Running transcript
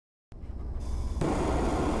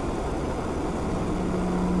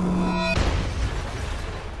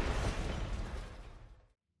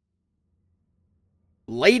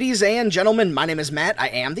Ladies and gentlemen, my name is Matt, I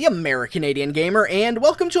am the American-Canadian Gamer, and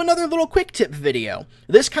welcome to another little quick tip video.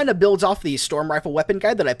 This kind of builds off the Storm Rifle Weapon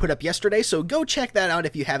Guide that I put up yesterday, so go check that out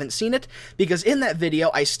if you haven't seen it, because in that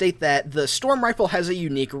video I state that the Storm Rifle has a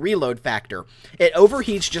unique reload factor. It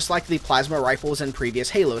overheats just like the plasma rifles in previous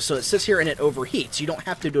Halos, so it sits here and it overheats. You don't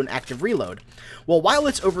have to do an active reload. Well, while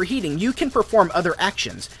it's overheating, you can perform other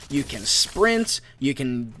actions. You can sprint, you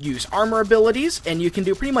can use armor abilities, and you can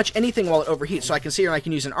do pretty much anything while it overheats. So I can see here I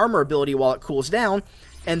can use an armor ability while it cools down,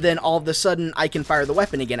 and then all of a sudden I can fire the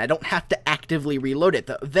weapon again. I don't have to actively reload it.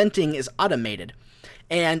 The venting is automated.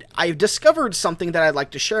 And I've discovered something that I'd like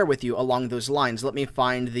to share with you along those lines. Let me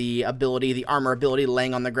find the ability, the armor ability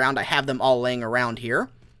laying on the ground. I have them all laying around here.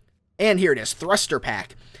 And here it is, Thruster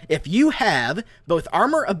Pack. If you have both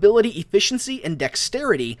armor ability, efficiency, and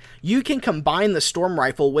dexterity, you can combine the Storm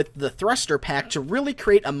Rifle with the Thruster Pack to really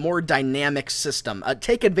create a more dynamic system.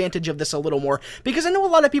 Take advantage of this a little more, because I know a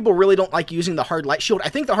lot of people really don't like using the Hard Light Shield. I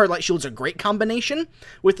think the Hard Light Shield is a great combination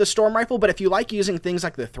with the Storm Rifle, but if you like using things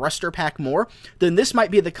like the Thruster Pack more, then this might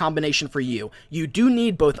be the combination for you. You do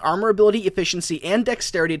need both armor ability, efficiency, and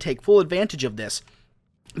dexterity to take full advantage of this.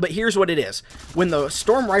 But here's what it is. When the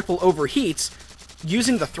Storm Rifle overheats,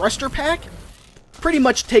 using the Thruster Pack pretty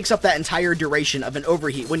much takes up that entire duration of an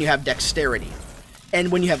overheat when you have dexterity.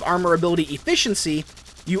 And when you have armor ability efficiency,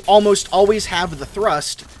 you almost always have the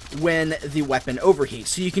thrust when the weapon overheats.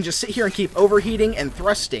 So you can just sit here and keep overheating and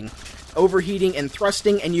thrusting,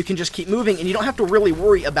 and you can just keep moving, and you don't have to really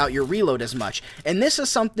worry about your reload as much. And this is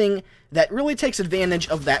something that really takes advantage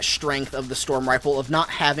of that strength of the Storm Rifle, of not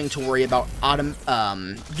having to worry about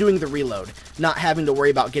doing the reload, not having to worry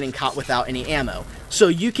about getting caught without any ammo. So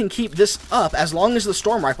you can keep this up as long as the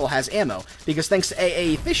Storm Rifle has ammo, because thanks to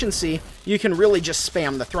AA efficiency, you can really just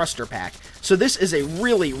spam the Thruster Pack. So this is a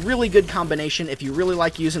really, really good combination if you really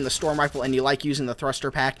like using the Storm Rifle and you like using the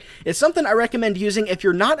Thruster Pack. It's something I recommend using if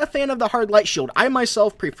you're not a fan of the Hard Light Shield. I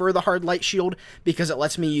myself prefer the Hard Light Shield because it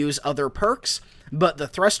lets me use other perks, but the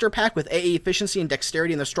Thruster Pack with AA efficiency and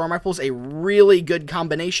dexterity and the Storm Rifle is a really good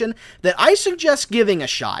combination that I suggest giving a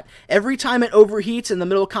shot. Every time it overheats in the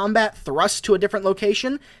middle of combat, thrust to a different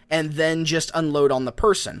location, and then just unload on the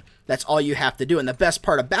person. That's all you have to do, and the best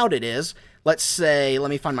part about it is, let's say, let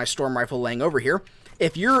me find my Storm Rifle laying over here.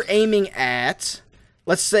 If you're aiming at,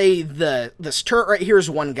 let's say this turret right here is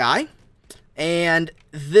one guy, and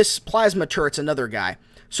this plasma turret's another guy.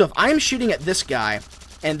 So if I'm shooting at this guy,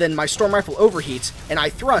 and then my Storm Rifle overheats, and I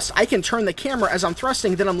thrust, I can turn the camera as I'm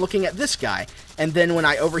thrusting, then I'm looking at this guy. And then when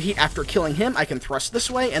I overheat after killing him, I can thrust this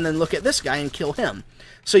way, and then look at this guy and kill him.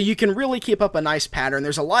 So you can really keep up a nice pattern.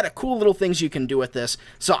 There's a lot of cool little things you can do with this.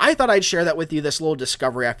 So I thought I'd share that with you, this little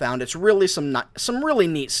discovery I found. It's really some really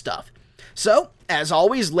neat stuff. So, as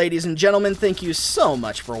always, ladies and gentlemen, thank you so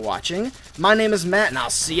much for watching. My name is Matt, and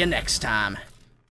I'll see you next time.